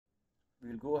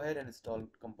we'll go ahead and install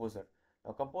Composer.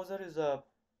 Now Composer is a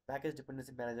package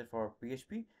dependency manager for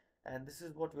PHP, and this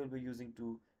is what we'll be using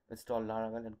to install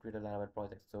Laravel and create a Laravel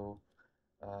project. So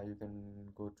you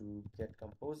can go to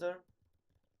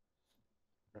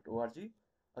getcomposer.org.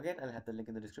 Again, I'll have the link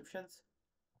in the descriptions,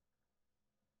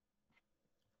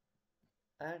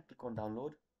 and click on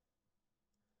download.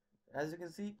 As you can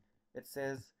see, it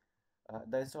says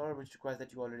the installer, which requires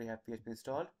that you already have PHP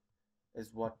installed,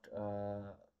 is what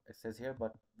it says here,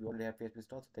 but we already have PHP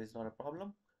installed, so there is not a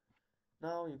problem.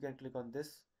 Now you can click on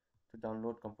this to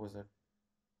download Composer.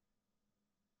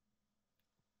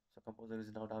 So Composer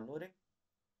is now downloading,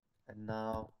 and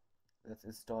now let's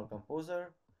install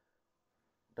Composer.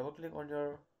 Double click on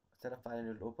your setup file and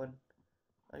it will open.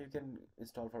 You can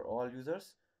install for all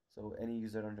users, so any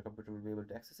user on the computer will be able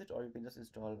to access it, or you can just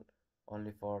install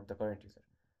only for the current user.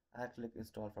 I click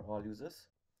install for all users,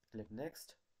 click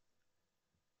next,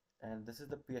 and this is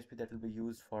the PHP that will be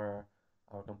used for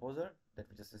our Composer that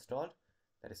we just installed.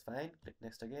 That is fine. Click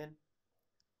next again.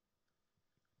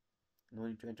 No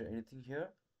need to enter anything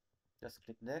here, just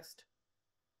click next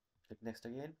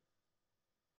again.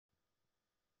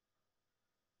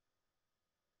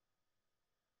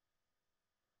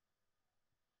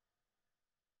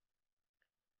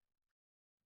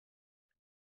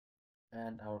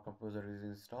 And our Composer is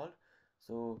installed.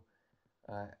 So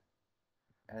uh,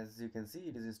 as you can see,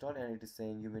 it is installed and it is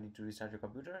saying you may need to restart your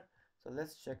computer. So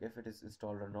let's check if it is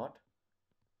installed or not.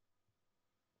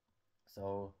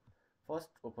 So first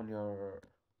open your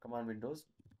command windows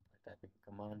by typing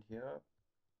command here,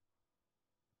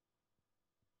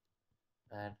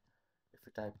 and if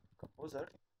you type Composer,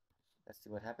 let's see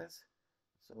what happens.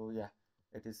 So yeah,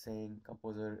 it is saying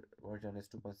Composer version is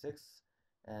 2.6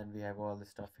 and we have all this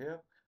stuff here.